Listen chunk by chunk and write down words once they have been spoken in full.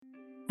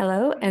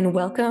Hello and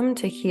welcome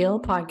to Heal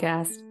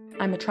Podcast.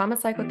 I'm a trauma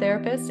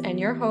psychotherapist and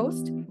your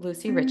host,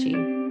 Lucy Ritchie.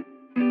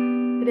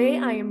 Today,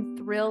 I am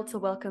thrilled to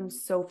welcome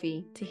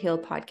Sophie to Heal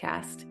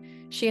Podcast.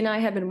 She and I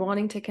have been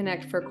wanting to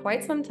connect for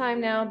quite some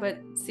time now, but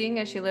seeing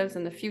as she lives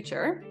in the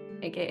future,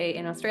 aka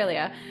in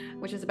Australia,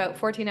 which is about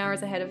 14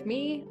 hours ahead of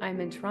me,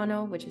 I'm in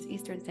Toronto, which is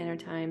Eastern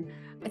Standard Time.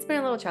 It's been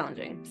a little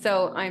challenging.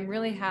 So I'm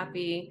really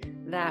happy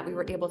that we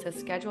were able to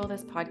schedule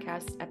this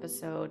podcast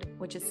episode,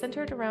 which is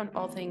centered around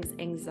all things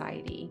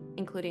anxiety,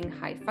 including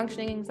high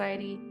functioning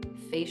anxiety,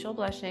 facial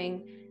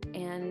blushing,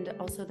 and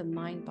also the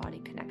mind-body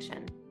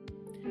connection.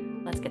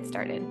 Let's get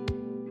started.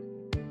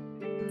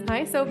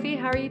 Hi, Sophie.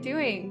 How are you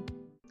doing?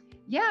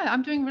 Yeah,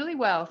 I'm doing really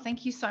well.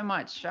 Thank you so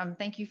much.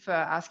 Thank you for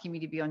asking me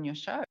to be on your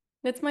show.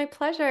 It's my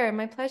pleasure.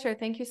 My pleasure.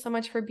 Thank you so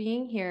much for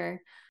being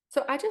here.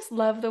 So I just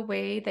love the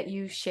way that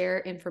you share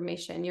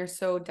information. You're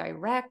so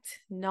direct,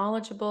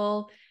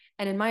 knowledgeable,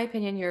 and in my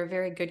opinion, you're a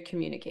very good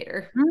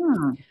communicator.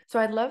 So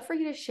I'd love for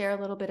you to share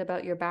a little bit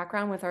about your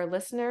background with our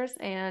listeners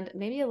and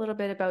maybe a little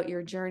bit about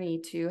your journey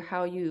to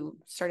how you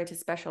started to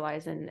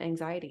specialize in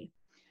anxiety.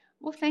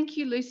 Well, thank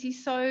you, Lucy.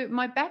 So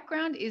my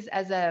background is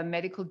as a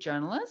medical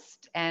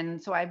journalist.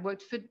 And so I've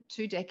worked for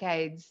 2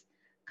 decades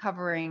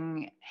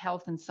covering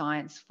health and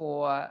science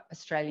for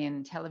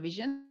Australian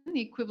television, the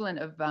equivalent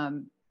of,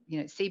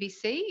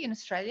 CBC in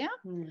Australia.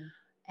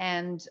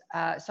 And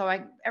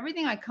so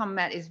everything I come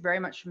at is very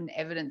much from an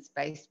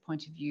evidence-based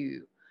point of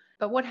view.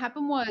 But what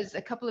happened was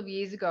a couple of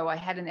years ago, I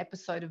had an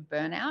episode of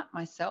burnout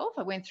myself.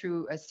 I went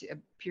through a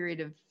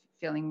period of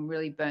feeling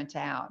really burnt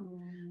out.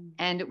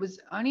 And it was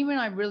only when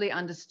I really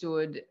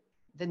understood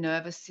the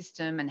nervous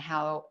system and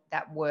how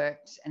that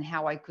worked and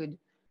how I could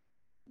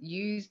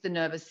use the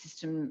nervous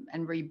system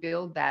and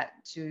rebuild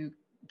that to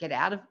get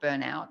out of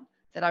burnout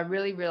that I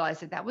really realized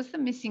that that was the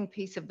missing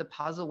piece of the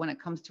puzzle when it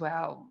comes to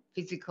our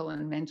physical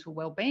and mental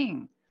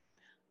well-being.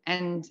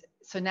 And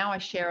so now I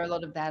share a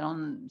lot of that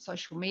on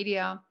social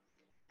media,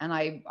 and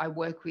I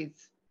work with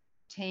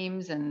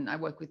teams and I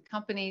work with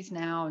companies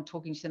now and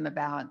talking to them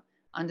about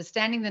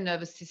understanding the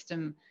nervous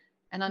system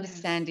and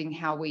understanding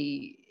how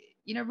we,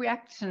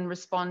 react and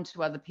respond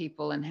to other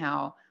people, and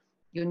how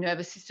your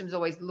nervous system is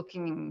always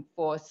looking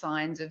for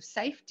signs of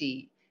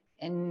safety.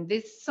 And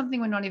this is something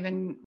we're not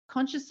even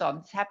conscious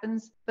of. This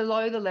happens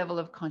below the level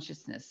of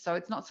consciousness. So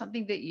it's not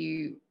something that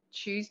you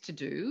choose to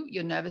do.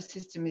 Your nervous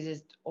system is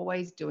just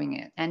always doing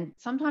it. And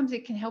sometimes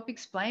it can help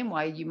explain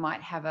why you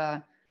might have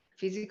a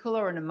physical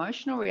or an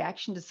emotional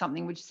reaction to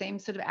something which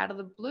seems sort of out of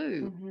the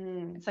blue.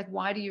 It's like,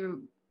 why do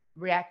you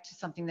react to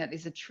something that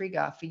is a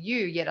trigger for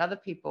you, yet other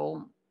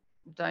people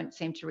don't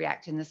seem to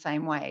react in the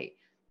same way?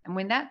 And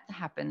when that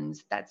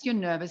happens, that's your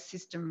nervous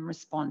system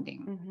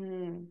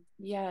responding.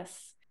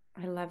 Yes,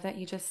 I love that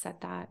you just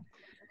said that.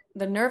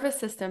 The nervous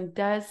system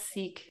does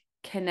seek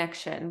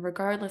connection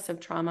regardless of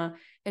trauma.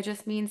 It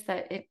just means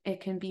that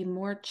it can be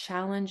more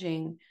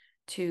challenging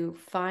to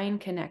find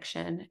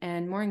connection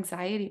and more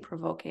anxiety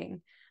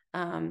provoking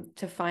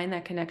to find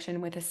that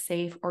connection with a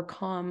safe or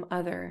calm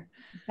other.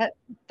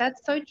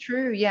 That's so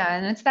true. Yeah.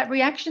 And it's that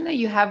reaction that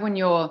you have when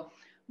you're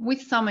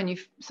with someone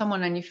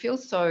and you feel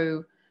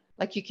so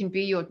like you can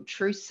be your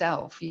true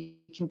self. You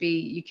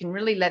can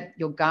really let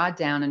your guard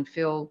down and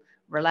feel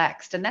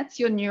relaxed. And that's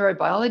your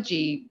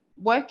neurobiology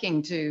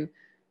working to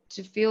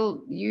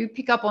feel. You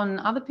pick up on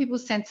other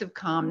people's sense of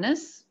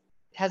calmness,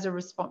 has a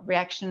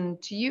reaction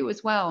to you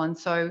as well. And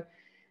so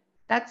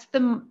that's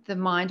the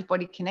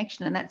mind-body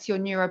connection, and that's your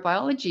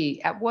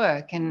neurobiology at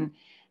work. And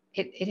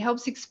it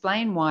helps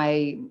explain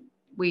why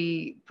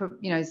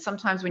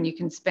sometimes when you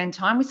can spend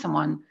time with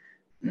someone,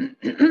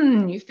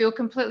 you feel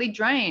completely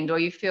drained, or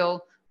you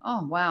feel,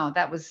 oh, wow,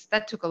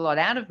 that took a lot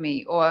out of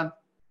me. Or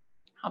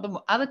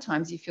other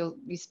times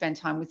you spend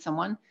time with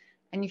someone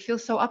and you feel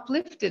so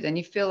uplifted and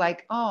you feel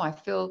like, oh, I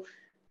feel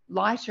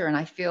lighter and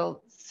I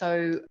feel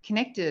so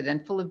connected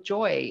and full of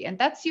joy. And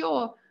that's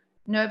your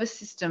nervous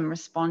system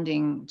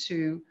responding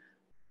to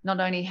not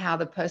only how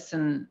the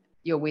person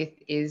you're with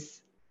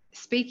is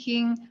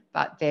speaking,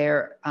 but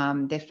their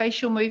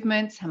facial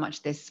movements, how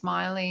much they're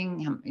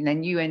smiling, and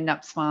then you end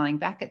up smiling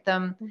back at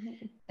them.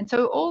 And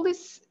so all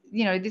this,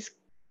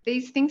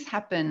 these things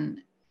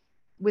happen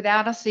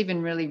without us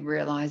even really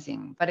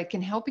realizing, but it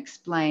can help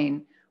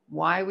explain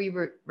why we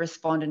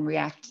respond and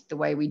react the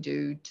way we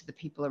do to the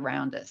people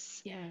around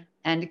us.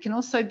 And it can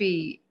also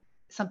be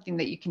something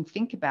that you can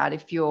think about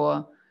if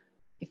you're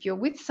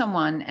with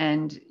someone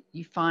and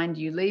you find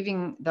you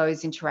leaving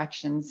those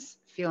interactions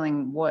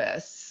feeling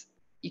worse,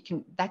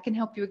 that can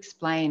help you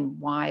explain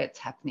why it's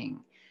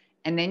happening.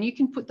 And then you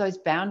can put those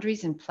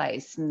boundaries in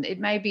place. And it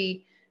may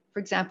be, for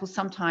example,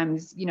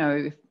 sometimes,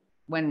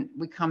 when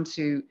we come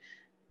to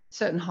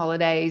certain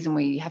holidays and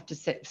we have to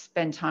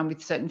spend time with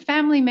certain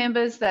family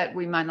members that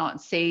we might not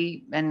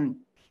see, and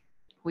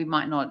we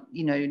might not,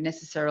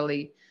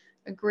 necessarily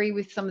agree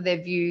with some of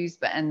their views,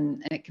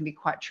 and it can be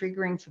quite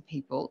triggering for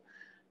people.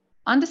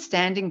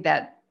 Understanding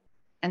that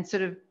and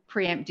sort of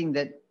preempting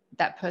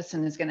that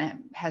person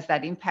has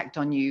that impact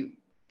on you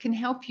can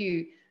help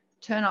you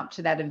turn up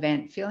to that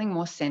event feeling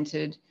more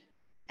centered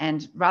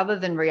And rather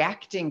than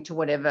reacting to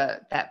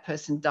whatever that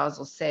person does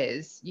or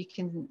says, you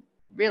can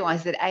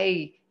realize that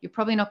you're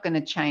probably not going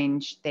to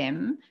change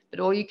them, but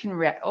all you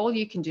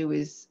can do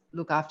is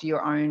look after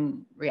your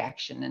own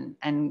reaction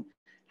and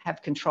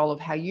have control of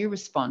how you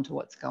respond to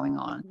what's going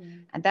on. Yeah.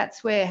 And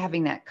that's where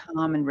having that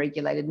calm and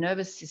regulated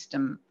nervous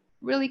system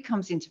really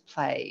comes into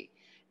play.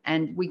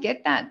 And we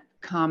get that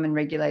calm and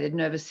regulated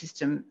nervous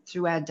system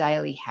through our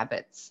daily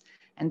habits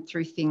and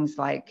through things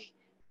like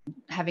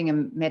having a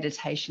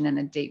meditation and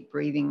a deep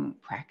breathing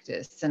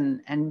practice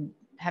and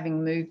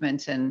having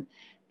movement and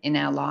in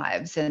our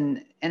lives.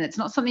 And it's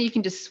not something you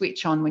can just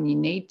switch on when you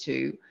need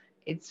to.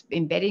 It's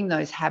embedding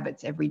those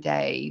habits every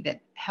day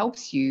that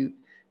helps you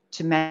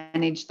to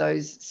manage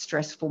those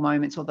stressful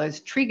moments or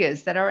those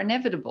triggers that are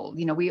inevitable.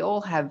 You know, we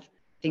all have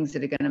things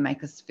that are going to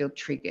make us feel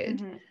triggered.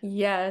 Mm-hmm.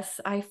 Yes,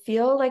 I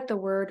feel like the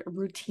word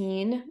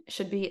routine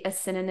should be a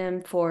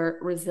synonym for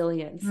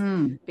resilience,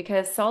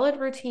 because solid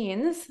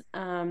routines,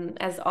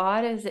 as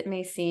odd as it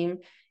may seem,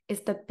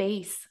 is the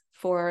base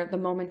for the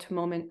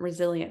moment-to-moment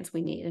resilience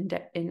we need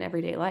in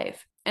everyday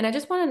life. And I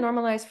just want to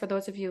normalize for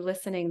those of you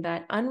listening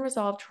that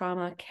unresolved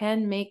trauma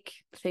can make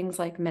things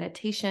like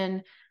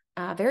meditation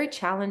very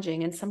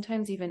challenging and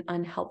sometimes even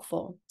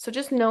unhelpful. So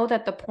just know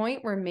that the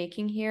point we're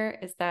making here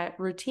is that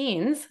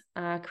routines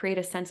create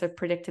a sense of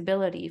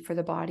predictability for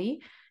the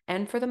body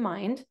and for the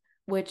mind,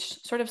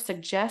 which sort of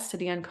suggests to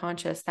the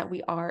unconscious that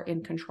we are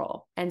in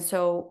control. And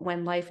so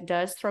when life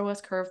does throw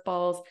us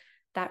curveballs,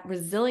 that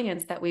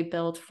resilience that we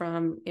build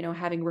from,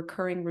 having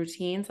recurring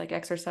routines like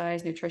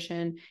exercise,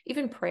 nutrition,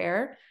 even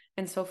prayer,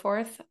 and so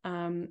forth,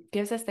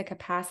 gives us the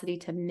capacity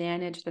to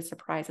manage the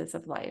surprises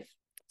of life.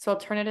 So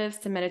alternatives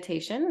to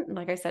meditation,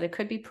 like I said, it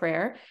could be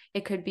prayer,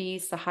 it could be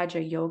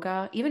sahaja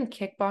yoga, even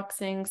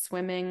kickboxing,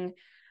 swimming,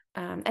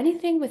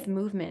 anything with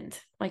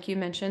movement, like you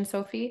mentioned,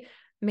 Sophie,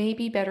 may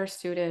be better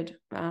suited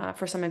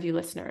for some of you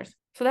listeners.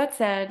 So that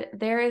said,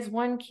 there is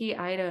one key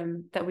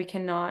item that we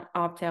cannot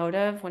opt out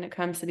of when it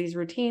comes to these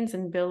routines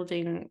and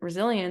building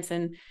resilience,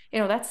 and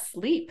that's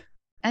sleep.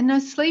 And no,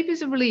 sleep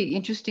is a really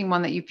interesting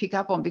one that you pick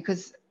up on,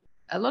 because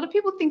a lot of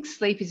people think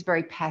sleep is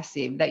very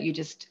passive, that you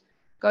just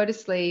go to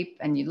sleep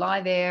and you lie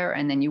there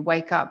and then you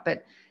wake up.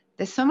 But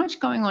there's so much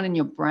going on in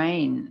your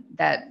brain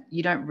that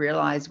you don't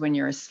realize when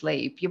you're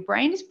asleep. Your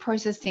brain is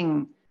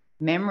processing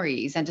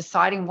memories and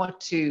deciding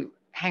what to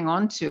hang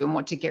on to and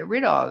what to get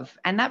rid of.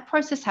 And that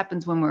process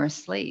happens when we're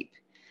asleep.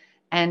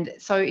 And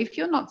so if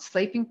you're not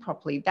sleeping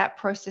properly, that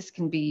process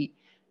can be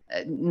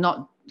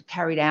not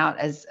carried out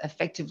as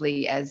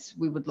effectively as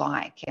we would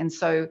like. And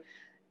so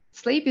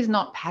sleep is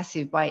not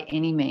passive by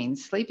any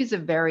means. Sleep is a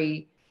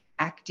very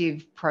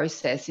active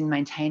process in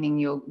maintaining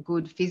your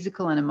good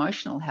physical and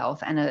emotional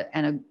health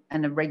and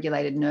a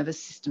regulated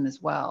nervous system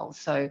as well.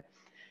 So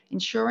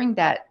ensuring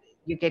that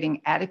you're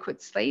getting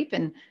adequate sleep,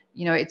 and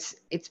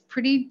it's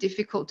pretty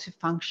difficult to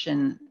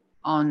function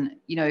on,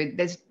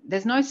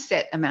 there's no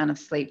set amount of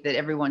sleep that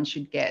everyone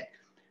should get.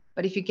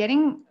 But if you're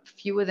getting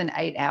fewer than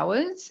 8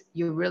 hours,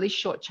 you're really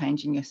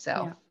shortchanging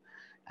yourself.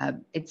 Yeah.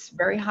 It's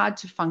very hard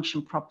to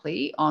function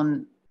properly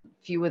on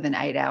fewer than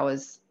 8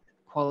 hours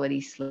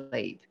quality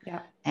sleep.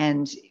 Yeah.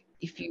 And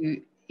if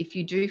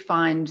you do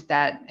find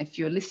that if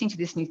you're listening to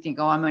this and you think,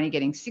 oh, I'm only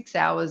getting 6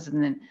 hours,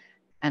 and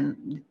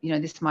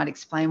this might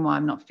explain why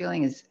I'm not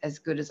feeling as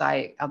good as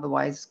I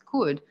otherwise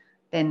could,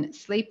 then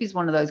sleep is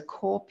one of those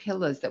core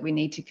pillars that we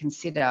need to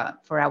consider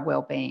for our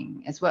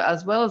well-being, as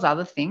well as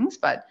other things.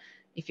 But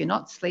if you're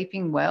not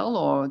sleeping well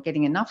or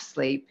getting enough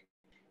sleep,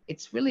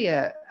 it's really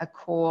a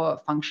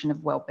core function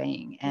of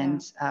well-being.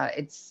 And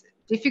it's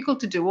difficult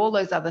to do all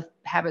those other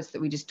habits that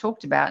we just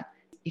talked about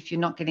if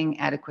you're not getting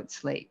adequate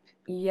sleep.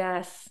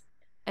 Yes.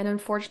 And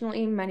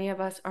unfortunately, many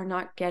of us are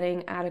not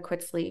getting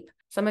adequate sleep.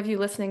 Some of you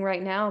listening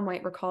right now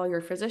might recall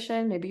your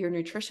physician, maybe your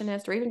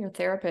nutritionist, or even your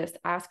therapist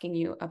asking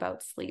you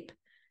about sleep.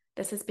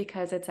 This is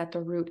because it's at the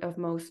root of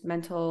most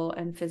mental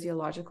and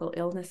physiological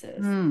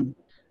illnesses.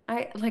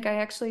 I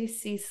actually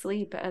see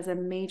sleep as a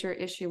major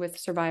issue with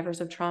survivors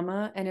of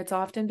trauma, and it's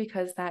often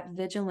because that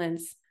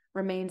vigilance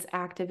remains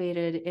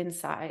activated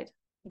inside.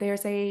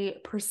 There's a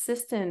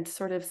persistent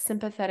sort of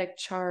sympathetic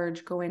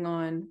charge going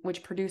on,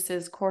 which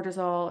produces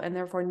cortisol and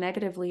therefore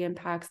negatively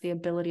impacts the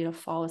ability to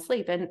fall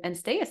asleep and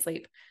stay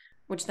asleep,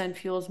 which then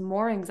fuels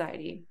more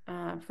anxiety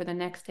for the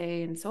next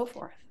day and so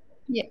forth.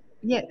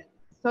 Yeah.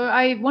 So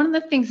one of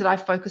the things that I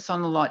focus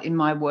on a lot in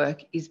my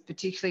work is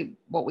particularly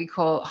what we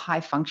call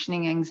high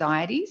functioning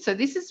anxiety. So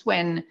this is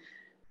when,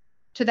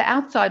 to the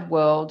outside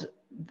world,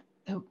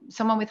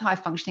 someone with high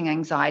functioning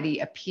anxiety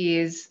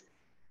appears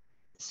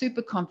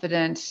super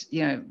confident.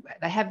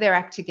 They have their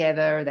act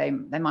together. They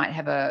might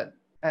have a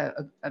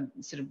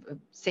sort of a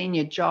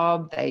senior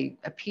job. They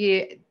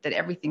appear that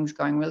everything's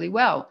going really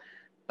well.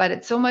 But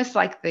it's almost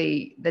like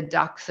the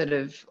duck sort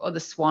of, or the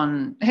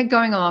swan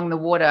going along the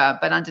water,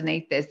 but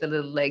underneath there's the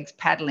little legs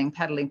paddling.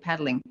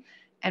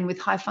 And with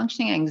high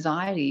functioning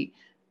anxiety,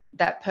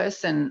 that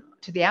person,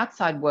 to the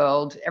outside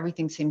world,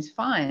 everything seems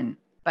fine.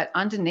 But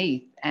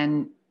underneath,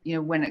 and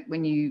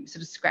when you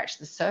sort of scratch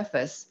the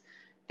surface,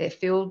 they're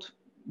filled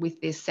with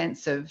this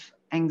sense of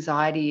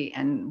anxiety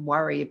and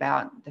worry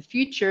about the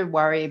future,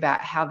 worry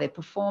about how they're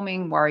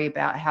performing, worry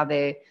about how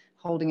they're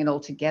holding it all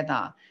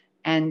together.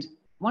 And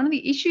one of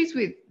the issues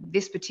with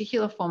this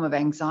particular form of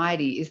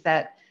anxiety is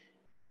that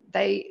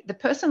the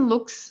person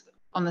looks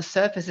on the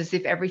surface as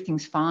if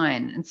everything's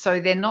fine. And so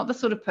they're not the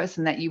sort of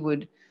person that you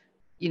would,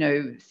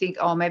 think,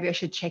 oh, maybe I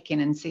should check in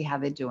and see how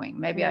they're doing.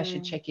 Maybe I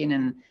should check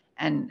in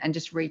and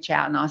just reach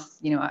out and ask,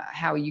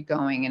 how are you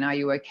going and are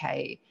you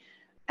okay?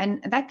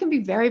 And that can be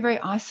very, very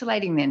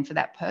isolating then for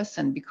that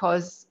person,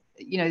 because,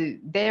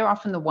 they're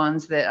often the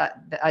ones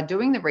that are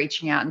doing the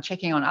reaching out and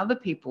checking on other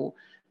people,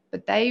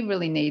 but they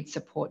really need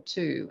support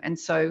too. And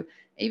so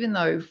even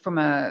though from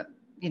a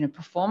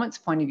performance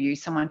point of view,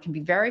 someone can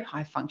be very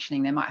high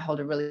functioning, they might hold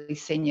a really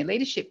senior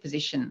leadership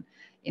position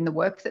in the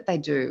work that they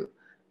do,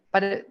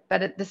 but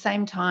at the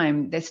same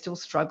time, they're still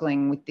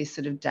struggling with this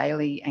sort of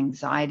daily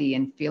anxiety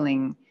and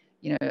feeling,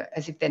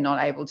 as if they're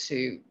not able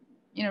to,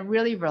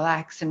 really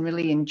relax and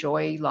really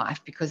enjoy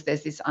life, because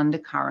there's this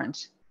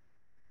undercurrent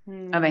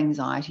of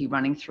anxiety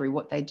running through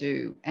what they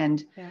do.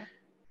 And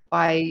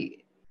I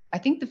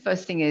think the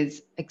first thing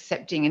is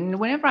accepting. And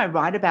whenever I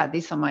write about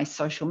this on my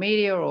social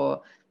media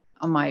or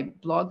on my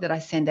blog that I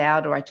send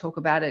out, or I talk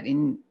about it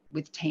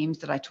with teams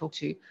that I talk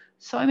to,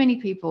 so many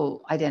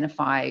people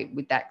identify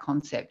with that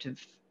concept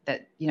of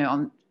that,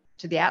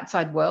 to the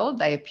outside world,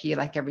 they appear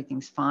like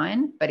everything's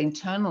fine, but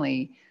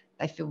internally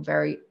they feel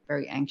very,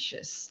 very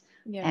anxious.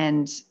 Yeah.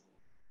 And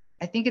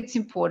I think it's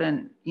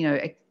important,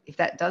 if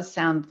that does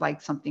sound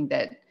like something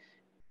that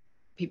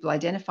people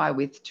identify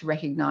with, to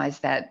recognize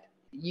that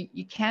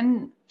you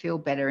can feel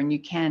better, and you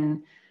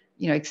can,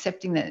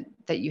 accepting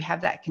that you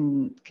have that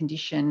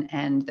condition,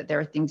 and that there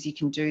are things you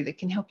can do that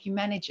can help you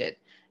manage it,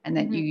 and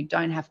that you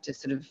don't have to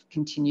sort of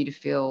continue to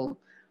feel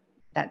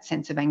that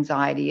sense of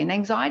anxiety. And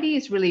anxiety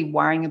is really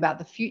worrying about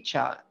the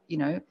future,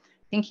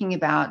 thinking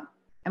about,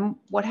 and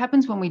what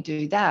happens when we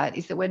do that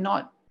is that we're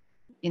not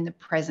in the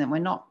present. We're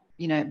not,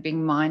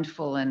 being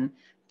mindful and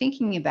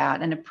thinking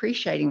about and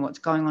appreciating what's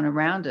going on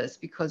around us,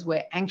 because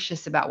we're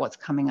anxious about what's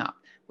coming up.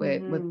 We're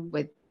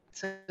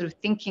sort of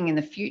thinking in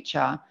the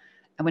future,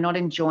 and we're not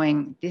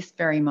enjoying this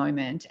very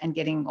moment and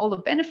getting all the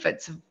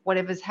benefits of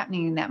whatever's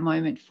happening in that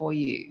moment for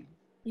you.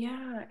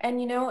 Yeah.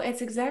 And,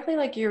 it's exactly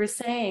like you were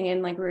saying,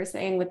 and like we were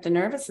saying with the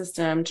nervous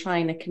system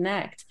trying to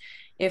connect.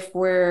 If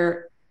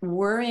we're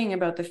worrying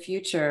about the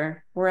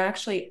future, we're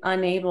actually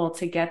unable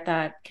to get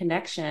that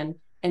connection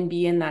and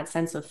be in that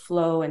sense of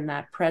flow and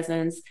that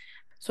presence.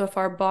 So if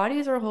our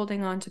bodies are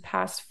holding on to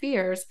past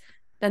fears,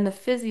 then the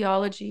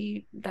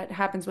physiology that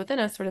happens within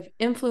us sort of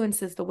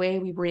influences the way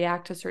we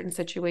react to certain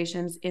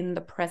situations in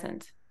the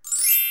present.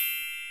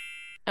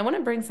 I want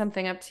to bring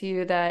something up to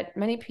you that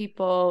many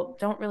people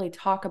don't really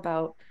talk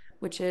about,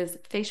 which is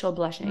facial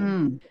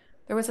blushing.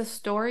 There was a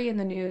story in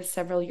the news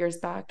several years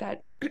back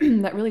that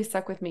that really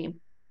stuck with me,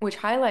 which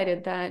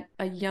highlighted that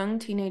a young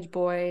teenage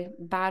boy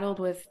battled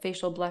with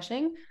facial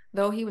blushing,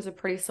 though he was a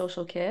pretty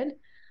social kid.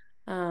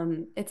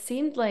 It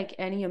seemed like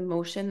any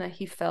emotion that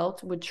he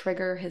felt would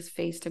trigger his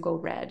face to go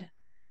red.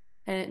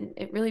 And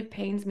it really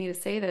pains me to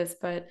say this,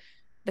 but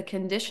the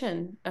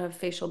condition of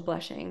facial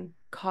blushing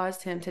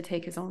caused him to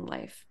take his own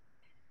life.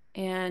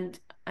 And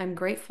I'm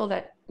grateful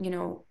that,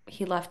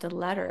 he left a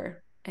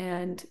letter.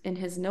 And in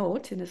his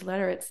note, in his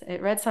letter,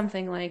 it read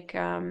something like,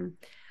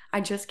 I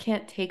just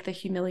can't take the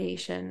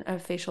humiliation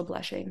of facial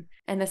blushing,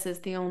 and this is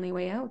the only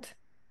way out.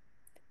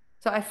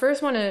 So I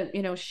first want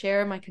to,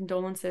 share my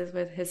condolences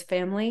with his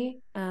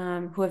family,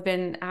 who have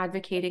been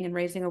advocating and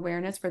raising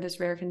awareness for this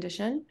rare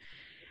condition.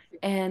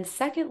 And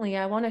secondly,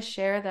 I want to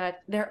share that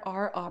there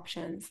are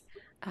options.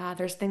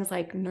 There's things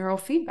like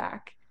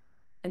neurofeedback.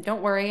 And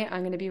don't worry,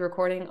 I'm going to be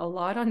recording a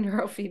lot on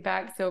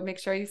neurofeedback. So make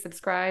sure you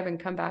subscribe and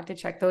come back to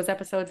check those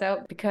episodes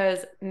out,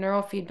 because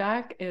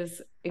neurofeedback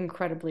is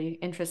incredibly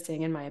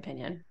interesting in my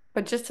opinion.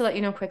 But just to let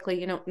you know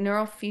quickly,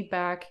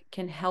 neurofeedback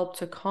can help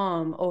to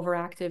calm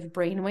overactive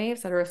brain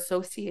waves that are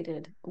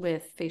associated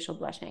with facial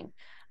blushing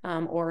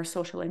or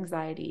social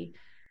anxiety.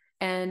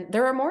 And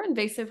there are more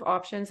invasive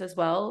options as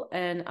well.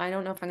 And I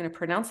don't know if I'm going to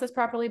pronounce this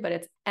properly, but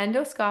it's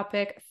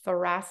endoscopic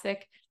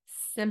thoracic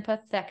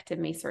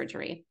sympathectomy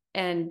surgery.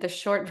 And the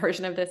short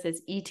version of this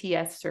is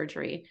ETS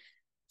surgery.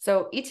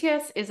 So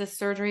ETS is a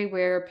surgery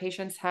where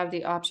patients have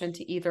the option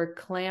to either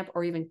clamp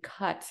or even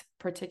cut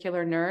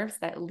particular nerves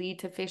that lead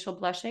to facial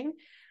blushing.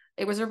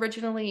 It was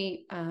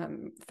originally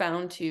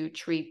found to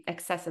treat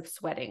excessive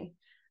sweating,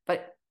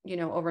 but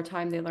over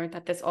time they learned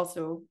that this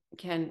also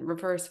can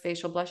reverse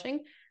facial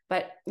blushing.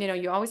 But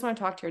you always want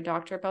to talk to your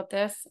doctor about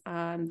this.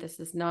 This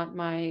is not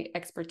my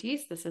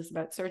expertise. This is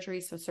about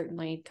surgery, so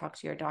certainly talk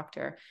to your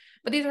doctor.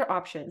 But these are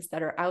options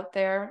that are out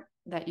there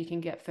that you can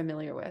get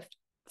familiar with.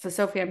 So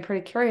Sophie, I'm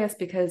pretty curious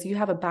because you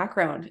have a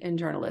background in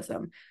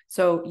journalism.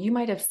 So you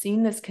might have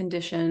seen this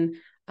condition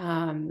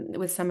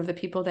with some of the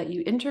people that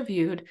you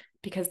interviewed,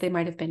 because they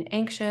might have been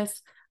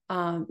anxious.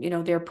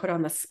 They're put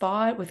on the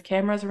spot with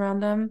cameras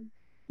around them.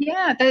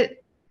 Yeah,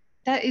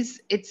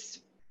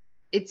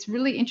 it's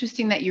really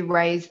interesting that you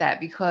raise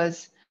that,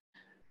 because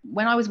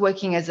when I was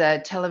working as a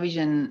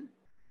television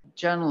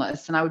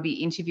journalist and I would be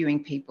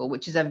interviewing people,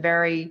 which is a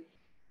very,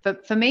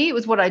 for me, it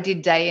was what I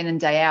did day in and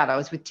day out. I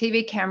was with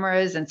TV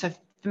cameras. And so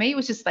for me, it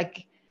was just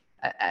like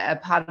a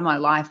part of my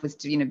life was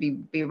to, you know,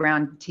 be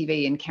around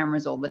TV and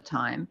cameras all the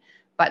time.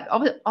 But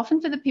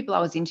often for the people I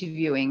was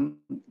interviewing,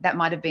 that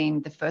might have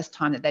been the first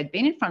time that they'd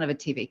been in front of a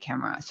TV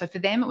camera. So for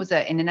them, it was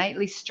an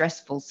innately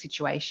stressful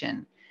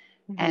situation.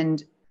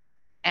 Mm-hmm.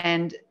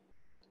 And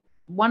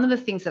one of the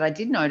things that I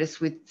did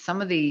notice with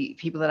some of the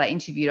people that I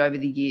interviewed over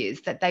the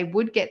years, that they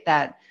would get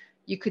that,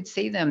 you could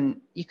see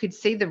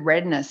the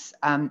redness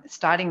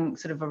starting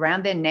sort of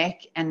around their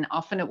neck, and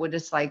often it would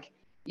just like,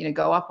 you know,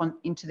 go up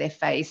into their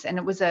face. And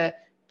it was a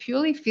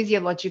purely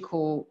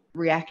physiological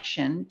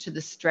reaction to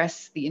the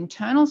stress, the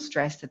internal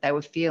stress that they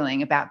were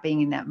feeling about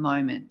being in that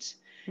moment.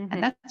 Mm-hmm.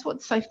 And that's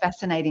what's so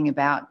fascinating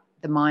about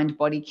the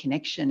mind-body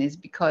connection, is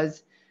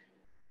because,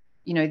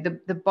 you know,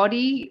 the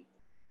body,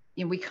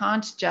 you know, we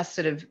can't just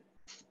sort of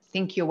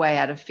think your way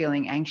out of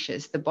feeling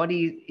anxious. The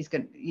body is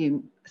going to, you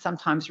know,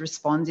 sometimes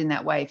responds in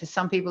that way. For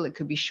some people, it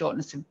could be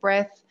shortness of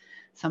breath.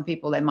 Some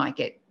people, they might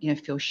get, you know,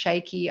 feel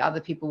shaky. Other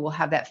people will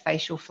have that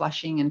facial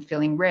flushing and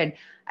feeling red.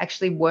 I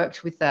actually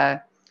worked with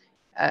a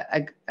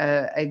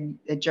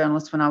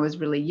journalist when I was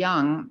really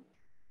young,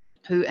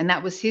 and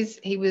that was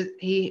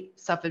he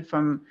suffered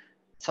from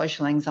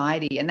social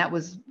anxiety, and that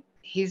was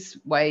his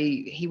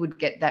way. He would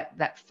get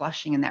that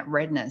flushing and that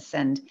redness,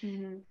 and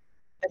mm-hmm.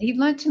 But he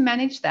learned to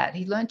manage that.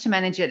 He learned to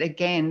manage it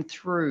again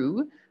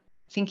through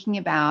thinking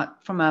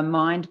about, from a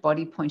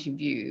mind-body point of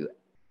view,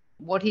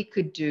 what he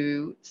could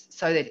do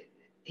so that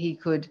he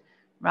could,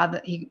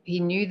 he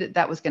knew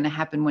that was going to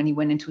happen when he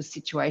went into a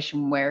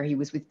situation where he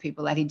was with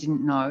people that he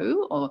didn't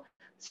know or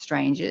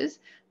strangers.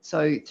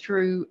 So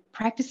through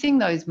practicing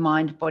those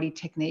mind-body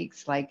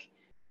techniques like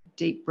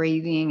deep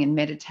breathing and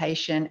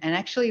meditation, and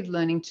actually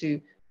learning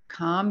to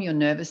calm your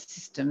nervous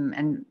system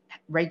and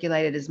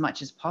regulate it as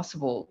much as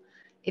possible,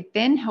 it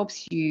then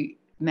helps you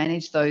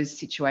manage those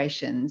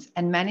situations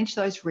and manage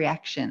those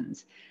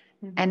reactions.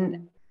 Mm-hmm.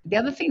 And the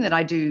other thing that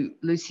I do,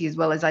 Lucy, as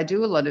well, is I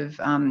do a lot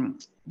of,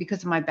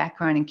 because of my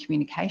background in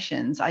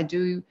communications, I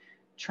do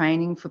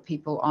training for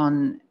people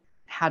on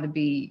how to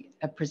be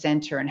a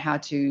presenter and how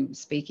to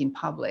speak in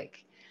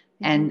public.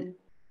 Mm-hmm. And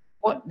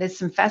there's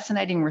some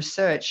fascinating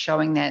research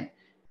showing that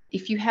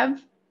if you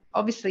have,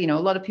 obviously, you know, a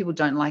lot of people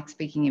don't like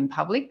speaking in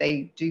public.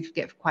 They do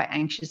get quite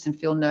anxious and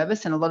feel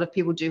nervous. And a lot of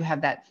people do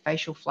have that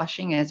facial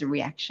flushing as a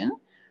reaction.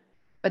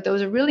 But there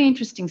was a really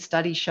interesting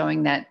study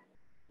showing that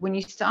when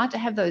you start to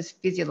have those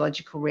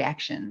physiological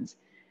reactions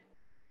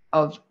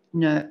of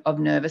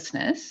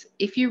nervousness,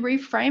 if you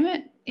reframe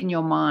it in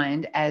your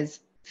mind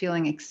as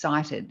feeling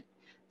excited,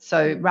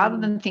 so rather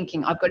than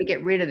thinking, I've got to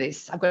get rid of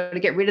this, I've got to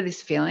get rid of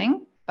this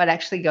feeling, but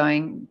actually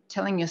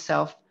telling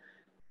yourself,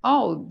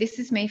 oh, this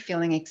is me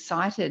feeling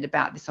excited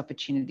about this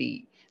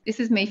opportunity. This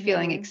is me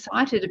feeling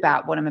excited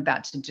about what I'm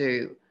about to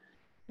do.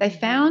 They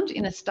found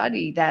in a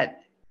study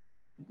that,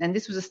 and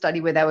this was a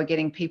study where they were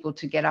getting people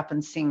to get up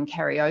and sing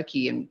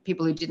karaoke, and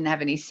people who didn't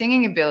have any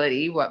singing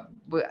ability were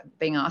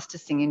being asked to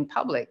sing in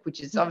public, which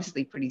is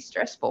obviously pretty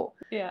stressful.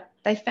 Yeah.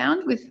 They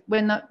found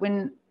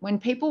when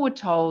people were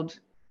told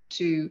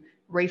to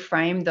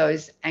reframe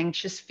those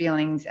anxious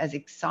feelings as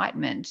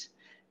excitement,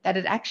 that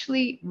it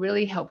actually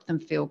really helped them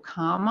feel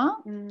calmer,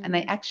 and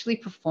they actually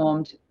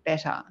performed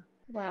better.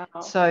 Wow.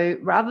 So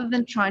rather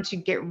than trying to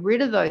get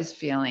rid of those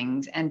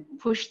feelings and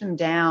push them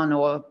down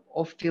or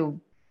feel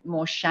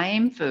more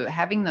shame for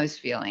having those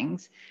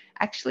feelings,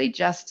 actually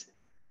just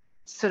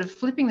sort of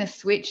flipping the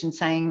switch and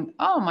saying,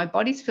 oh, my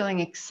body's feeling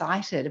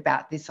excited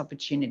about this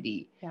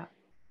opportunity. Yeah.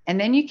 And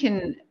then you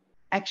can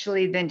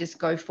actually then just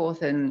go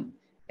forth and,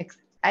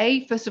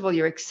 first of all,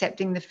 you're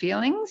accepting the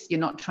feelings. You're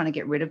not trying to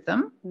get rid of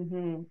them.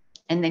 Mm-hmm.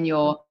 And then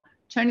you're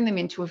turning them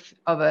into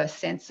a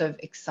sense of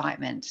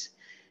excitement.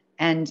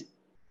 And,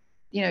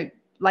 you know,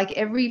 like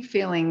every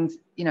feeling,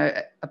 you know,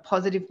 a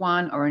positive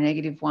one or a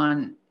negative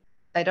one,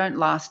 they don't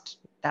last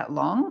that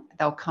long.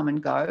 They'll come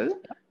and go.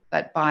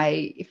 But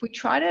if we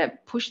try to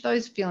push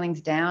those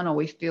feelings down, or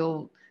we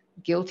feel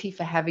guilty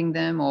for having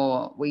them,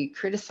 or we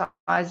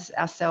criticize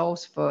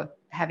ourselves for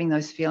having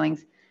those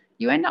feelings,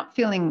 you end up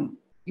feeling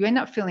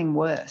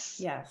worse.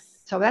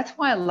 Yes. So that's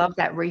why I love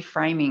that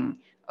reframing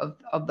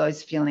of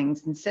those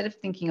feelings. Instead of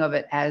thinking of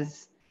it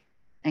as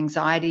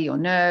anxiety or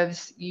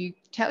nerves, you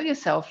tell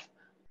yourself,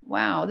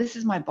 wow, this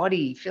is my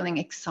body feeling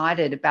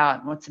excited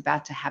about what's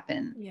about to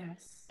happen.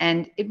 Yes.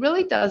 And it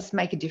really does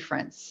make a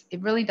difference.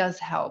 It really does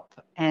help.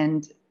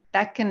 And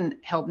that can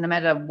help no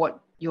matter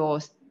what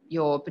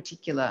your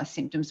particular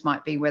symptoms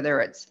might be, whether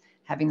it's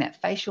having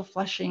that facial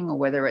flushing, or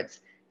whether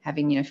it's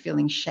having, you know,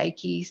 feeling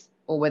shaky,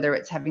 or whether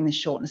it's having the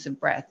shortness of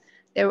breath.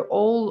 They're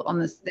all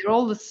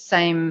the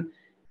same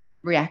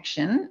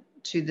reaction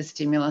to the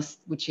stimulus,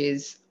 which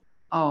is,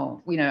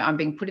 oh, you know, I'm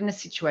being put in a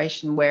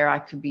situation where I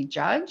could be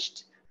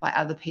judged by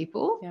other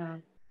people. Yeah.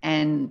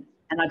 And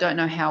I don't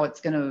know how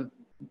it's going to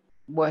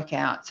work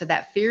out. So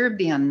that fear of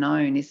the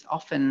unknown is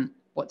often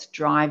what's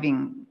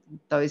driving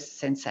those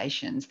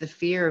sensations. The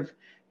fear of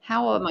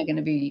how am I going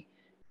to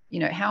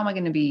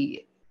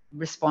be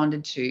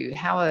responded to?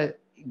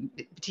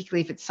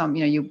 Particularly if it's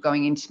you're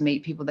going in to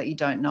meet people that you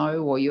don't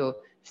know, or you're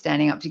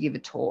standing up to give a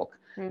talk.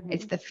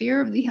 It's the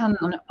fear of the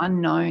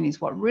unknown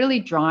is what really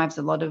drives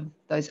a lot of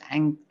those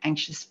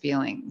anxious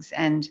feelings.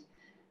 And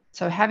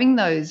so having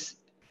those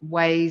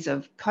ways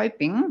of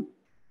coping,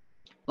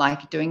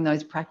 like doing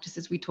those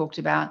practices we talked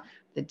about,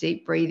 the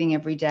deep breathing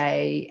every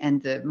day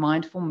and the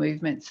mindful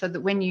movement, so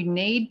that when you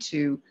need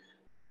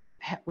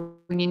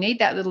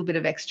that little bit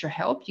of extra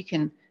help, you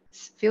can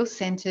feel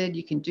centered,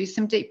 you can do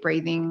some deep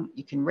breathing,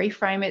 you can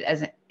reframe it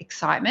as an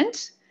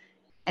excitement,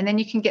 and then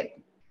you can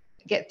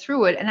get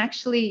through it and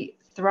actually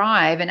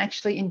thrive and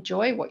actually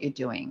enjoy what you're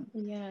doing.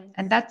 Yes.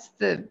 And that's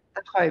the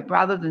hope,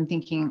 rather than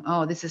thinking,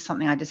 oh, this is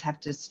something I just have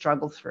to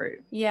struggle through.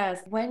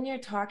 Yes. When you're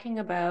talking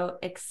about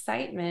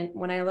excitement,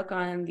 when I look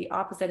on the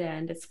opposite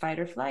end, it's fight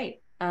or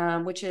flight,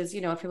 which is,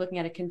 if you're looking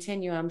at a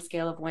continuum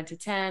scale of 1 to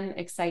 10,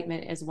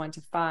 excitement is 1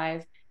 to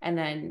 5, and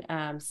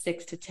then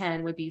 6 to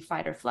 10 would be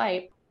fight or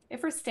flight.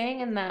 If we're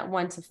staying in that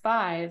 1 to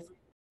 5,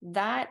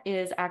 that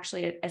is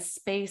actually a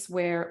space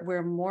where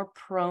we're more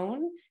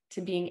prone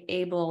to being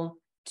able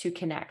to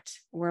connect.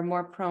 We're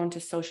more prone to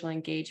social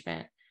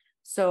engagement.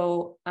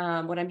 So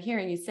what I'm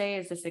hearing you say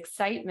is this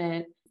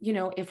excitement,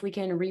 if we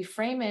can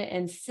reframe it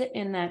and sit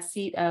in that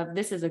seat of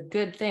this is a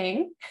good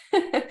thing,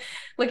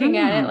 looking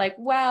at it like,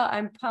 wow,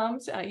 I'm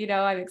pumped,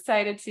 I'm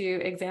excited to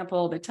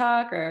example the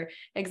talk, or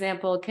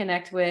example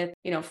connect with,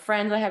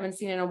 friends I haven't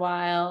seen in a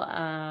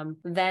while,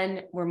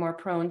 then we're more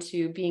prone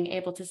to being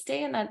able to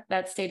stay in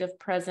that state of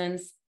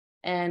presence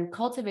and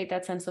cultivate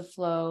that sense of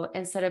flow,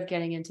 instead of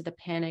getting into the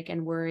panic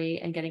and worry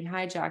and getting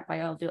hijacked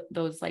by all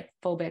those like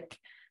phobic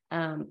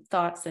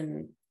thoughts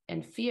and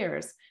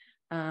fears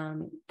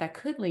that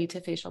could lead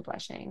to facial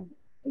blushing.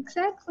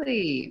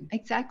 Exactly.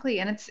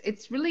 And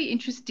it's really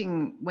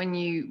interesting when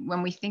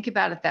we think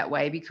about it that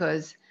way,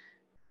 because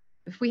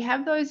if we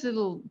have those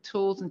little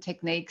tools and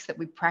techniques that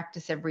we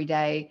practice every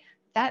day,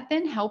 that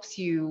then helps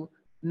you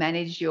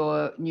manage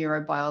your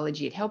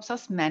neurobiology. It helps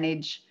us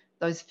manage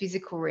those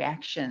physical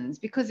reactions,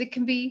 because it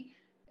can be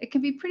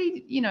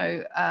pretty,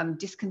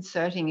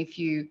 disconcerting if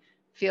you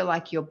feel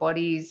like your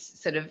body's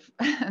sort of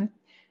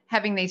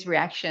having these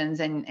reactions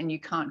and you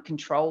can't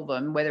control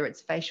them, whether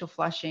it's facial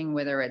flushing,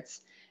 whether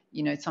it's,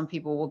 some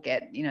people will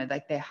get,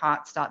 like their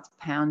heart starts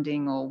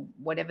pounding, or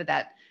whatever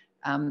that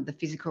the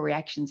physical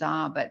reactions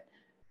are. But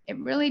it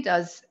really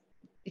does,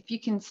 if you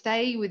can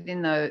stay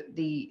within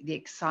the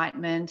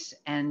excitement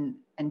and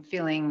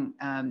feeling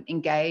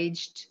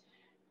engaged,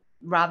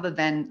 rather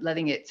than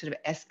letting it sort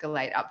of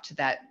escalate up to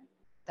that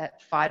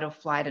fight or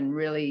flight and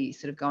really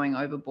sort of going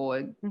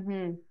overboard,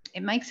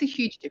 it makes a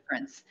huge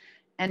difference.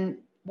 And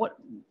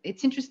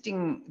it's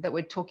interesting that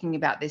we're talking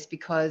about this,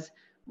 because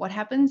what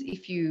happens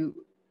if you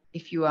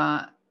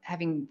are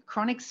having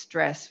chronic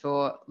stress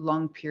for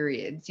long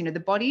periods, the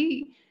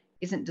body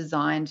isn't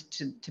designed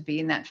to be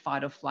in that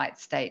fight or flight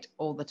state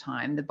all the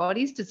time. The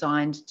body's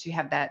designed to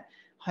have that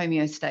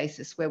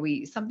homeostasis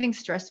where something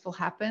stressful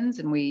happens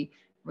and we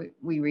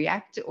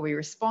react or we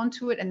respond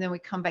to it, and then we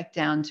come back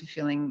down to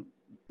feeling,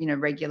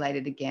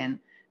 regulated again.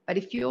 But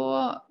if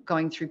you're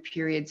going through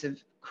periods of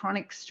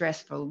chronic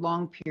stress for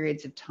long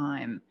periods of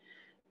time,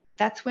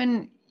 that's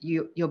when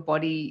your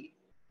body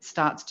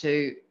starts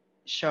to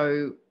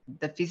show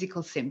the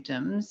physical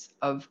symptoms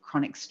of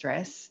chronic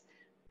stress.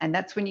 And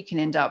that's when you can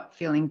end up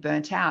feeling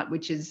burnt out,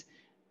 which is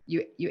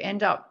you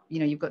end up,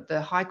 you've got the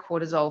high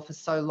cortisol for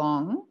so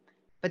long,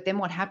 but then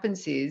what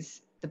happens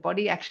is the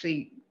body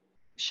actually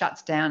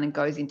shuts down and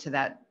goes into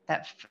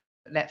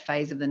that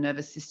phase of the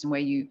nervous system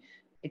where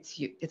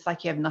it's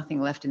like you have nothing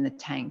left in the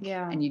tank.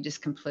 And you're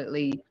just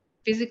completely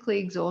physically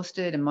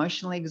exhausted,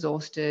 emotionally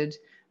exhausted,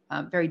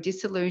 very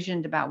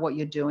disillusioned about what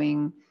you're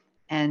doing.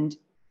 And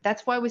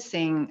that's why we're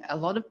seeing a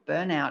lot of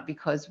burnout,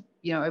 because,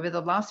 over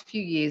the last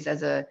few years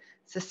as a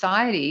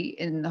society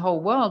in the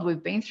whole world,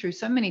 we've been through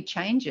so many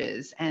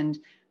changes. And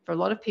for a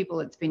lot of people,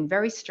 it's been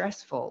very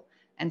stressful.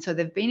 And so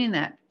they've been in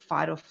that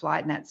fight or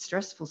flight and that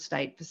stressful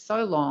state for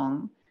so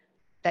long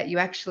that you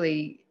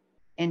actually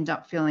end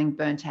up feeling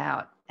burnt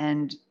out.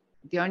 And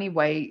the only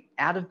way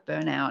out of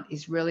burnout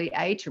is really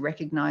to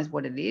recognize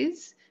what it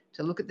is,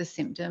 to look at the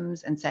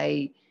symptoms and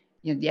say,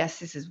 yes,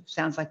 this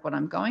sounds like what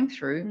I'm going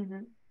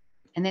through.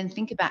 And then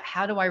think about,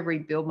 how do I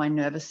rebuild my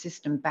nervous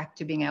system back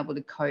to being able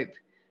to cope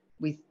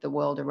with the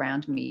world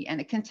around me?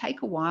 And it can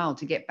take a while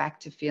to get back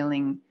to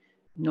feeling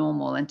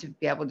normal and to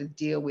be able to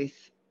deal with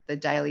the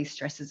daily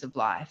stresses of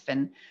life.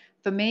 And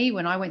for me,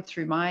 when I went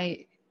through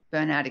my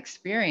burnout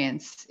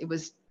experience, it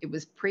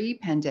was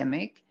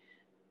pre-pandemic.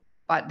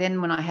 But then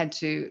when I had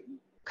to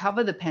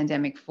cover the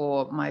pandemic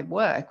for my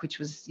work, which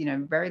was,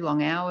 very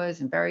long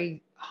hours and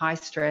very high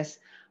stress,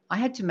 I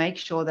had to make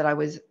sure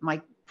that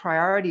my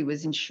priority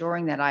was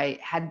ensuring that I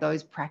had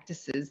those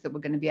practices that were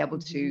going to be able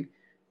to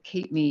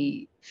keep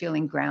me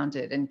feeling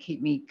grounded and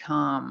keep me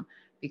calm,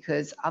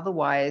 because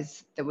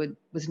otherwise there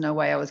was no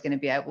way I was going to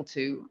be able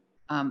to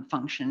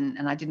function,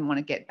 and I didn't want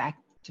to get back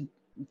to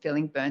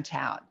feeling burnt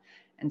out.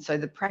 And so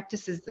the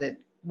practices that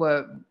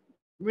were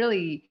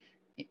really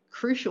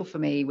crucial for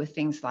me were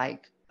things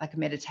like like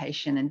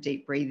meditation and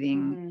deep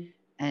breathing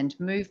and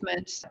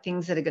movement,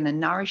 things that are going to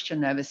nourish your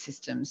nervous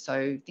system.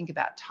 So think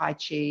about Tai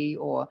Chi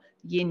or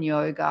Yin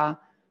Yoga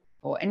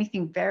or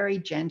anything very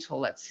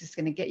gentle that's just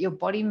going to get your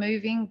body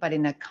moving, but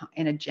in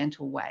a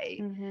gentle way.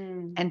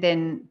 And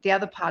then the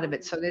other part of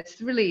it, so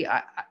there's really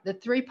the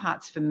three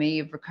parts for me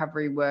of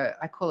recovery were,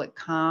 I call it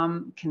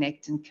calm,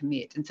 connect, and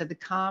commit. And so the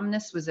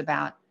calmness was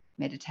about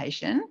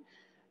meditation.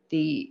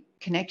 The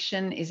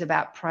connection is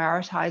about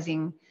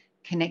prioritizing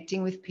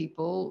connecting with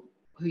people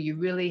who you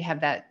really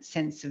have that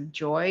sense of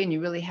joy and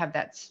you really have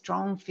that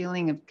strong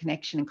feeling of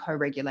connection and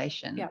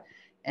co-regulation. Yeah.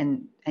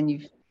 And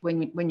you've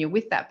when you're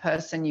with that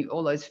person, you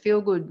all those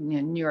feel good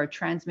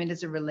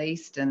neurotransmitters are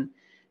released. And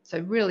so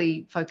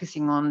really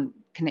focusing on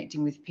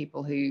connecting with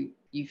people who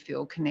you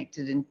feel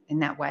connected in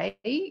that way,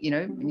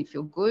 and you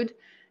feel good.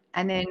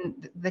 And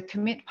then the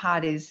commit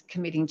part is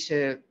committing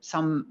to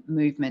some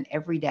movement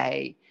every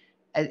day,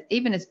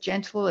 even as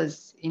gentle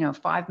as, a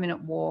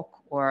 5-minute walk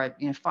or,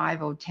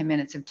 5 or 10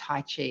 minutes of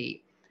Tai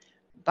Chi,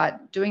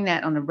 but doing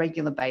that on a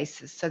regular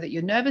basis so that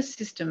your nervous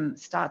system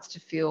starts to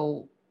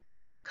feel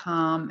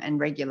calm and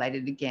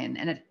regulated again.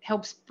 And it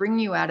helps bring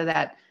you out of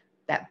that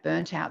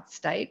burnt out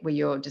state where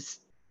you're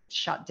just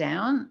shut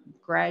down,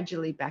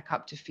 gradually back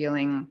up to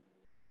feeling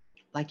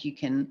like you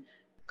can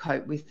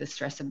cope with the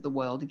stress of the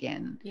world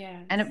again.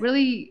 Yeah. And it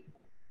really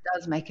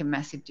does make a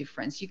massive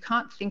difference. You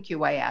can't think your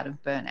way out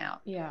of burnout.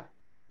 Yeah.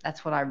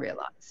 That's what I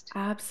realized.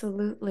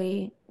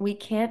 Absolutely. We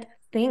can't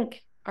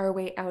think our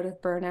way out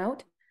of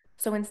burnout.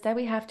 So instead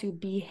we have to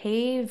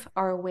behave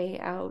our way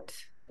out.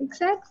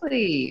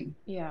 Exactly.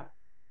 Yeah.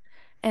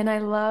 And I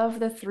love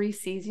the 3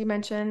 C's you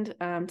mentioned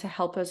to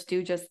help us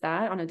do just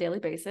that on a daily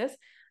basis,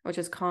 which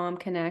is calm,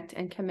 connect,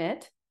 and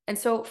commit. And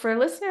so for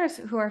listeners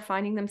who are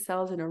finding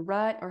themselves in a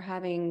rut or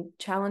having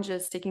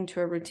challenges sticking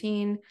to a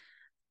routine,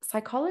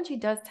 psychology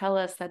does tell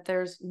us that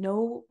there's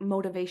no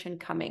motivation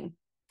coming.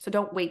 So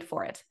don't wait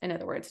for it. In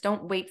other words,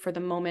 don't wait for the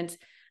moment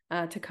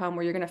to come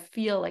where you're going to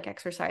feel like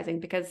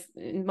exercising, because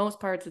in most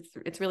parts,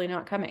 it's really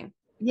not coming.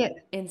 Yeah.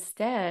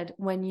 Instead,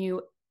 when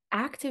you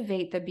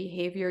activate the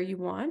behavior you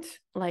want,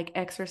 like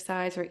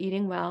exercise or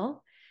eating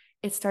well,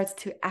 it starts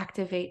to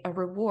activate a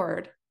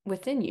reward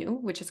within you,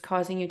 which is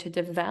causing you to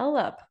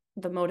develop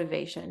the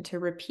motivation to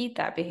repeat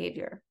that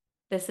behavior.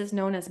 This is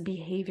known as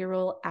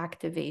behavioral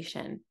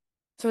activation.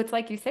 So it's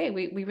like you say,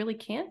 we really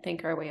can't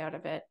think our way out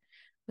of it.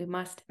 We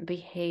must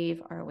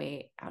behave our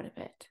way out of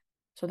it.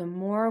 So the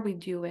more we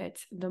do it,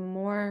 the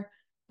more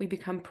we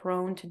become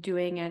prone to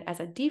doing it as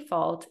a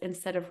default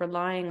instead of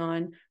relying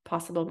on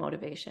possible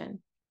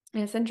motivation.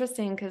 And it's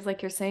interesting because,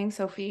 like you're saying,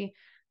 Sophie,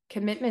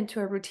 commitment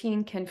to a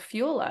routine can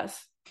fuel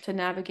us to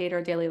navigate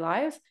our daily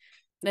lives.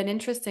 Then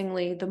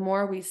interestingly, the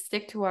more we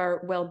stick to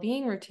our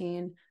well-being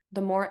routine,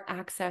 the more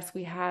access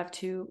we have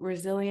to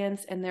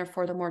resilience, and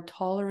therefore the more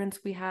tolerance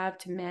we have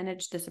to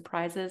manage the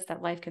surprises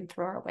that life can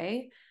throw our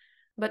way.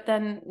 But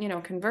then,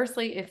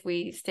 conversely, if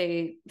we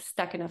stay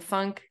stuck in a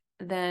funk,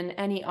 then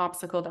any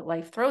obstacle that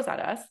life throws at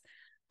us,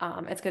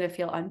 it's going to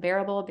feel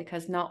unbearable,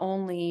 because not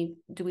only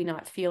do we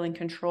not feel in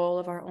control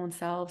of our own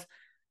selves,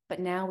 but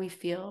now we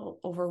feel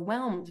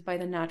overwhelmed by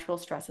the natural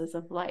stresses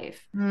of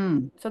life.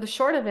 So the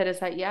short of it is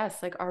that,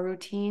 yes, like our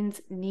routines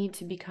need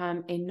to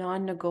become a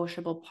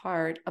non-negotiable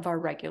part of our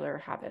regular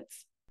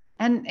habits.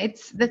 And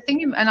it's the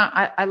thing, and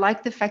I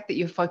like the fact that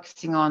you're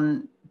focusing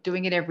on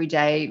doing it every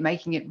day,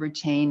 making it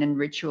routine and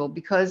ritual,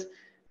 because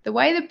the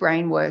way the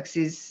brain works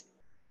is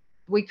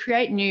we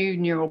create new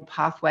neural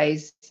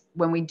pathways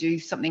when we do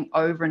something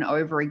over and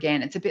over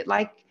again. It's a bit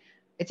like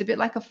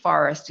a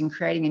forest and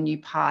creating a new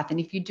path. And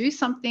if you do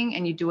something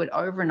and you do it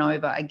over and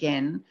over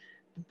again,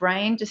 the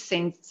brain just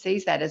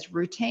sees that as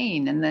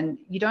routine. And then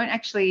you don't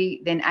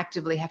actually then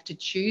actively have to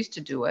choose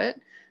to do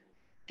it.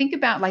 Think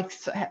about like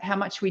how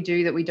much we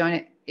do that we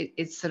don't,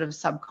 it's sort of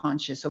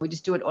subconscious, or we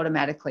just do it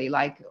automatically,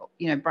 like,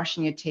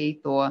 brushing your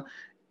teeth or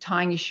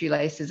tying your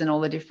shoelaces and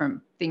all the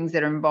different things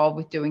that are involved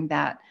with doing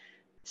that.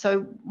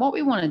 So what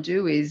we want to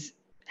do is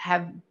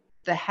have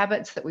the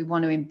habits that we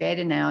want to embed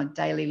in our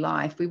daily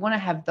life. We want to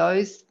have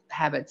those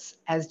habits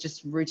as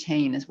just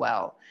routine as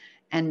well.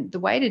 And the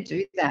way to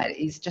do that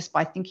is just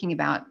by thinking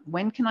about,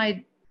 when can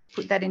I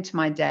put that into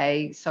my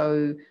day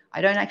so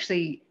I don't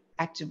actually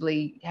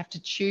actively have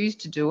to choose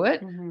to do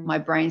it. My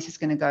brain's just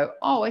going to go,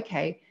 oh,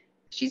 okay,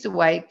 she's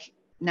awake.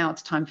 Now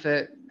it's time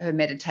for her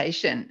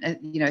meditation,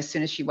 as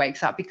soon as she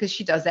wakes up, because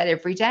she does that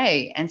every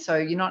day. And so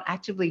you're not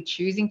actively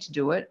choosing to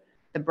do it.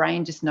 The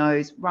brain just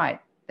knows, right,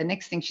 the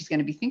next thing she's going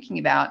to be thinking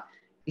about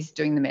is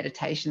doing the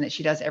meditation that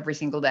she does every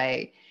single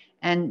day.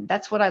 And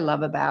that's what I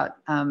love about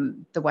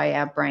the way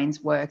our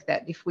brains work,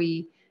 that if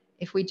we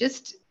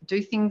just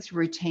do things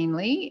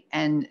routinely,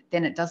 and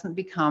then it doesn't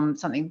become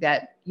something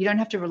that you don't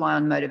have to rely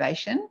on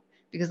motivation,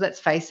 because let's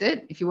face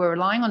it, if you were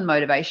relying on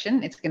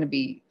motivation, it's going to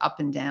be up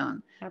and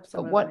down.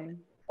 Absolutely. But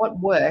what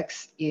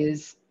works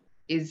is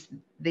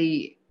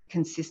the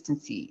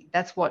consistency.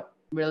 That's what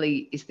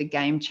really is the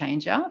game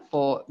changer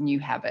for new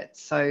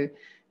habits. So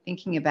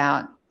thinking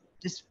about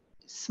just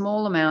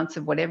small amounts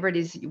of whatever it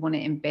is that you want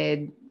to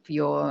embed for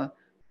your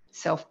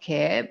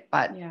self-care,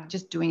 but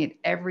just doing it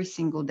every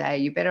single day.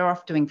 You're better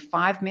off doing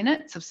 5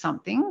 minutes of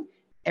something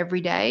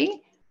every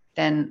day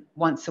than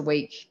once a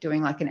week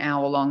doing like an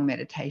hour-long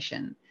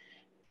meditation.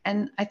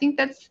 And I think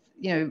that's,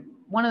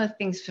 one of the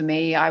things for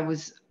me, I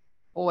was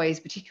always,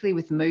 particularly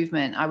with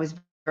movement, I was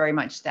very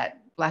much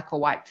that black or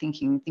white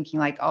thinking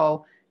like,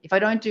 oh, if I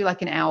don't do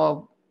like an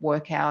hour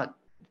workout,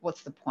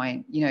 what's the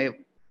point?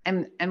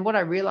 And what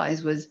I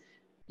realized was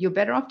you're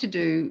better off to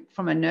do,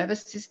 from a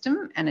nervous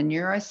system and a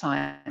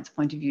neuroscience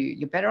point of view,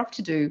 you're better off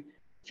to do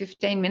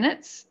 15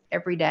 minutes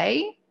every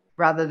day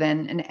rather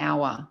than an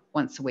hour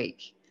once a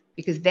week,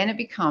 because then it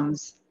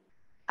becomes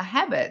a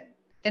habit,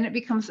 then it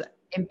becomes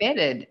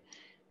embedded.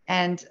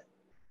 And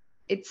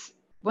it's,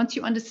 once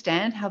you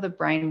understand how the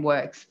brain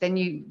works, then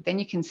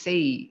you can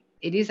see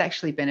it is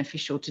actually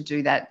beneficial to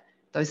do that,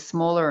 those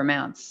smaller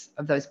amounts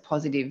of those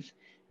positive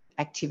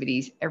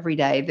activities every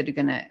day that are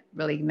going to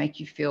really make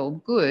you feel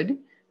good,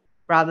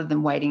 rather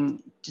than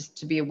waiting just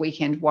to be a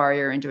weekend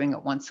warrior and doing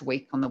it once a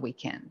week on the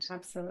weekend.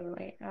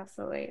 Absolutely.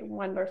 Absolutely.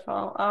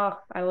 Wonderful. Oh,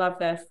 I love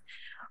this.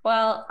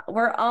 Well,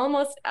 we're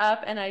almost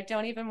up and I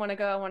don't even want to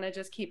go. I want to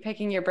just keep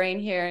picking your brain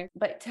here.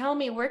 But tell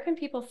me, where can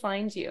people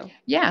find you?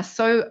 Yeah,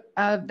 so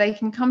they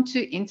can come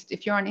to,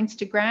 if you're on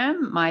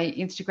Instagram, my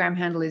Instagram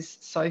handle is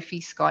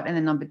Sophie Scott and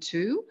the number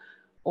 2.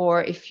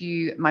 Or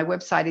my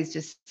website is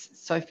just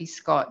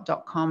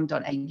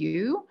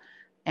sophiescott.com.au.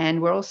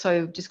 And we're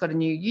also just got a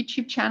new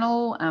YouTube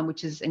channel,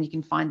 and you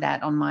can find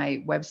that on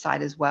my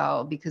website as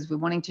well, because we're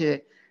wanting to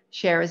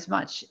share as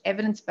much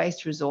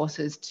evidence-based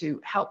resources to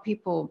help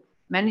people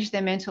manage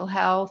their mental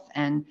health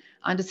and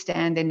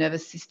understand their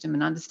nervous system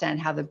and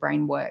understand how the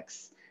brain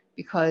works.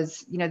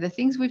 Because, the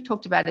things we've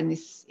talked about in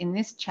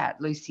this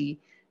chat, Lucy,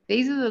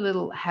 these are the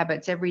little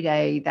habits every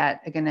day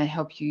that are going to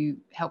help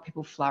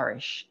people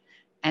flourish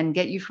and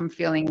get you from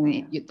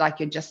feeling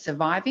like you're just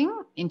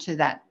surviving into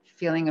that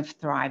feeling of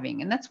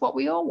thriving. And that's what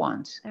we all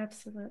want.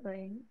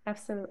 Absolutely.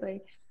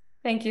 Absolutely.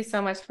 Thank you so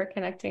much for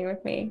connecting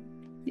with me.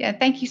 Yeah,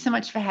 thank you so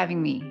much for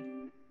having me.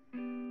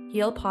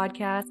 Heal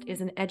Podcast is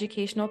an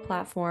educational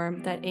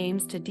platform that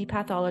aims to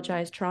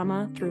depathologize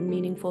trauma through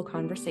meaningful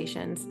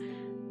conversations.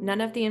 None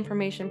of the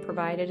information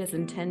provided is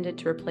intended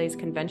to replace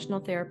conventional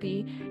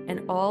therapy,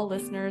 and all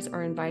listeners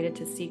are invited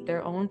to seek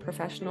their own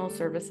professional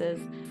services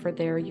for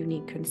their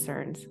unique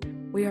concerns.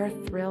 We are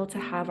thrilled to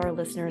have our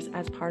listeners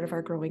as part of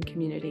our growing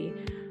community.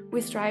 We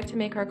strive to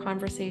make our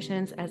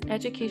conversations as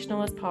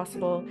educational as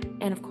possible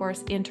and, of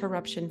course,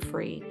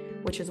 interruption-free,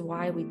 which is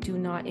why we do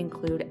not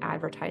include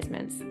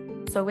advertisements.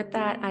 So with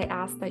that, I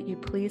ask that you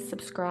please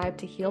subscribe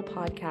to Heal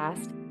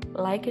Podcast,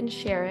 like and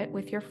share it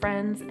with your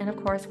friends, and of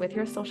course with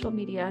your social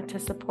media to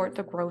support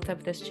the growth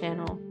of this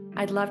channel.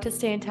 I'd love to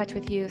stay in touch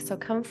with you, so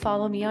come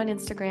follow me on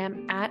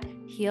Instagram at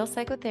Heal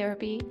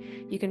Psychotherapy.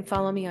 You can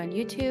follow me on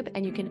YouTube,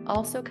 and you can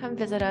also come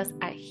visit us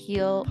at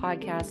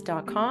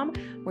healpodcast.com,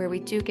 where we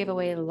do give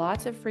away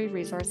lots of free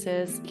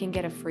resources. You can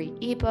get a free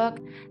ebook,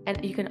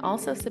 and you can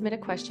also submit a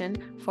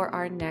question for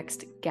our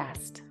next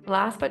guest.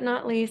 Last but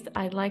not least,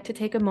 I'd like to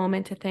take a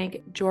moment to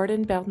thank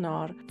Jordan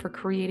Bernard for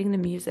creating the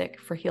music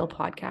for Heal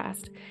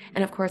Podcast.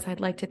 And of course,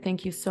 I'd like to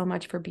thank you so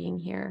much for being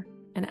here.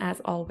 And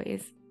as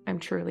always, I'm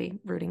truly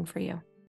rooting for you.